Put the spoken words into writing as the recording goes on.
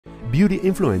Beauty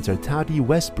influencer Tati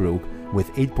Westbrook,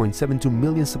 with 8.72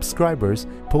 million subscribers,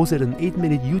 posted an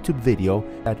 8-minute YouTube video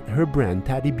that her brand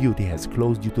TatiBeauty has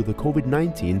closed due to the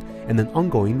COVID-19 and an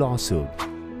ongoing lawsuit.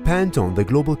 Pantone, the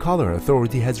global color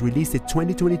authority, has released its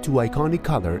 2022 iconic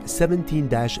color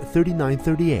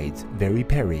 17-3938 Very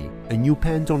Peri, a new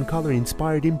Pantone color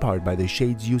inspired in part by the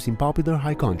shades used in popular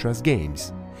high-contrast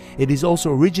games. It is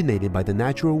also originated by the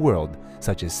natural world,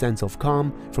 such as scents of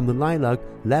calm from the lilac,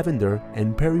 lavender,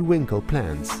 and periwinkle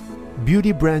plants.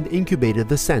 Beauty brand Incubator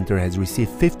The Center has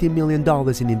received $50 million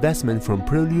in investment from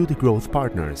Prelude Growth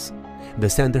Partners. The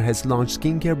center has launched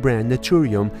skincare brand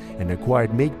Naturium and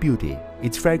acquired Make Beauty.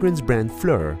 Its fragrance brand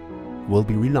Phlur will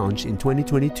be relaunched in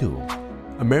 2022.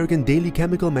 American daily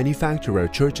chemical manufacturer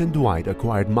Church Dwight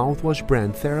acquired mouthwash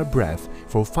brand TheraBreath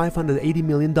for $580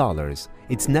 million.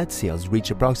 Its net sales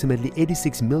reached approximately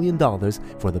 $86 million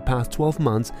for the past 12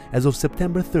 months as of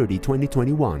September 30,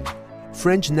 2021.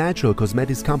 French natural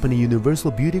cosmetics company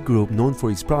Universal Beauty Group, known for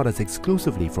its products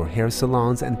exclusively for hair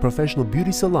salons and professional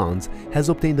beauty salons, has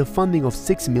obtained a funding of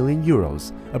 €6 million,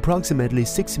 approximately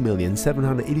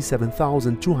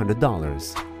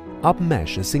 $6,787,200.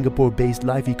 Upmesh, a Singapore-based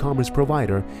live e-commerce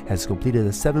provider, has completed a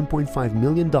 $7.5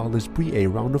 million pre-A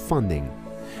round of funding.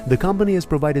 The company has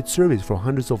provided service for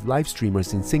hundreds of live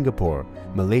streamers in Singapore,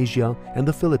 Malaysia, and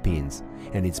the Philippines,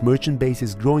 and its merchant base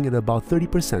is growing at about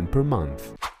 30% per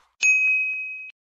month.